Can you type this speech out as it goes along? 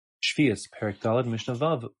Shevi'is Mishnah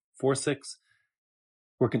Vav 4-6.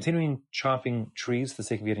 We're continuing chopping trees for the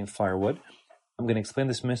sake of getting firewood. I'm going to explain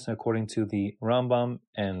this Mishnah according to the Rambam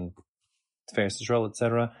and Tiferes Yisrael,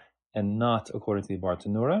 etc., and not according to the Bar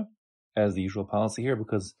Tanura, as the usual policy here,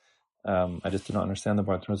 because I just do not understand the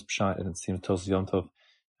Bar Tanura's pshat, and it seems Tos Yom Tov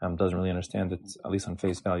doesn't really understand it, at least on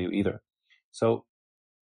face value either. So,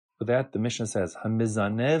 with that, the Mishnah says,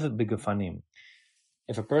 Hamizanev b'gefanim.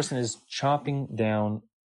 If a person is chopping down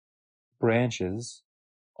branches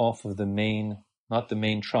off of the main, not the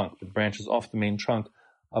main trunk, but branches off the main trunk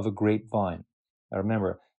of a grapevine. Now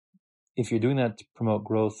remember, if you're doing that to promote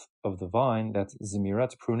growth of the vine, that's zemira,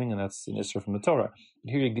 it's pruning, and that's an issur from the Torah.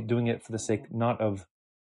 But here you're doing it for the sake not of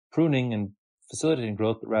pruning and facilitating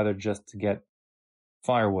growth, but rather just to get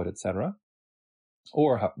firewood, etc.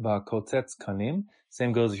 Or ba'kotetz kanim,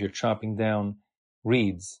 same goes if you're chopping down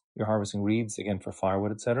reeds. You're harvesting reeds, again, for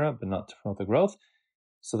firewood, etc., but not to promote the growth.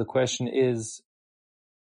 So the question is,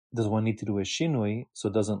 does one need to do a shinui so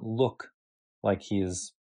it doesn't look like he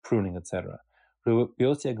is pruning, etc.? Rabbi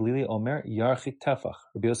Yossi Aglili Omer Yarchi Tefach.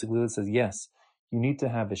 Rabbi Yossi Aglili says, yes, you need to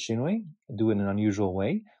have a shinui, do it in an unusual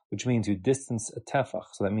way, which means you distance a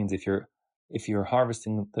tefach. So that means if you're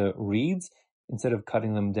harvesting the reeds, instead of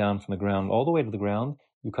cutting them down from the ground all the way to the ground,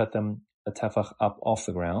 you cut them a tefach up off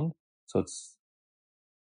the ground. So it's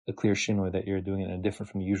a clear shinui that you're doing it in a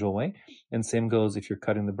different from the usual way. And same goes if you're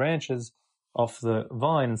cutting the branches off the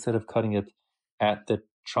vine, instead of cutting it at the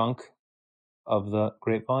trunk of the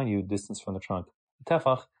grapevine, you distance from the trunk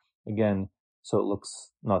tefach, again, so it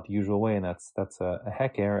looks not the usual way, and that's a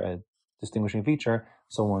heker, a distinguishing feature,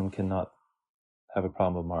 so one cannot have a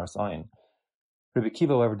problem with maras ayin. Rabbi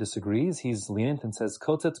Kiva, however, disagrees. He's lenient and says,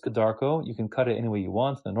 kotetz kedarko, you can cut it any way you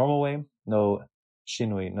want, in the normal way, no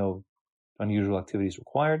shinui, no unusual activities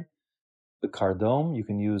required. The kardom, you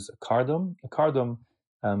can use a kardom. A kardom,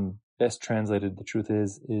 best translated, the truth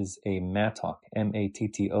is a mattock,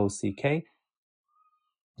 M-A-T-T-O-C-K.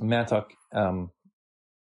 Mattock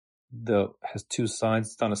has two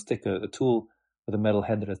sides. It's on a stick, a tool with a metal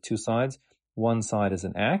head that has two sides. One side is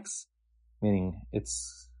an axe, meaning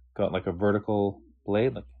it's got like a vertical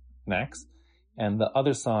blade, like an axe, and the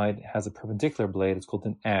other side has a perpendicular blade. It's called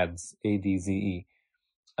an adze, A-D-Z-E.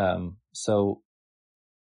 So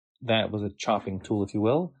that was a chopping tool, if you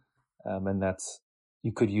will, and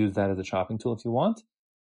you could use that as a chopping tool if you want,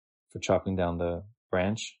 for chopping down the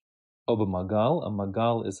branch. Oba magal, a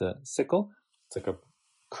magal is a sickle. It's like a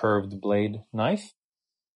curved blade knife,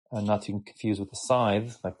 not to confuse with the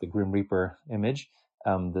scythe, like the Grim Reaper image.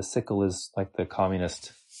 The sickle is like the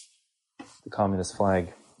communist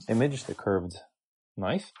flag image, the curved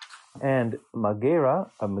knife. And magera,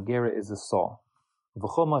 a magera is a saw.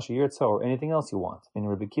 Or anything else you want. And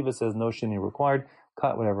Rabbi Kiva says no shinui required,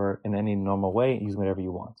 cut whatever in any normal way, use whatever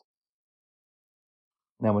you want.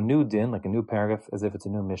 Now a new din, like a new paragraph, as if it's a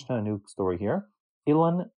new Mishnah, a new story here.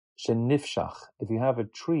 Ilan shenifshach. If you have a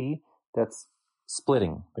tree that's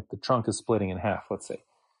splitting, like the trunk is splitting in half, let's say.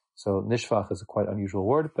 So nishfach is a quite unusual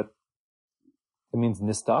word, but it means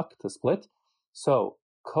nistak, to split. So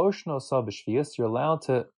koshno sa b'shvius, you're allowed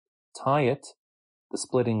to tie it, the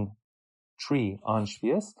splitting tree, on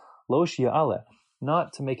Shevi'is, lo shi'ale,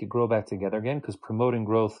 not to make it grow back together again, because promoting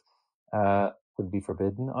growth would be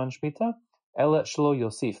forbidden on Shemitah. Ela shelo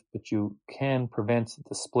yosif, but you can prevent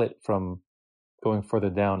the split from going further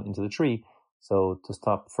down into the tree. So to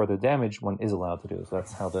stop further damage, one is allowed to do. So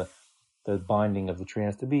that's how the binding of the tree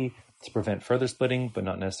has to be, to prevent further splitting, but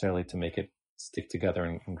not necessarily to make it stick together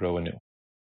and grow anew.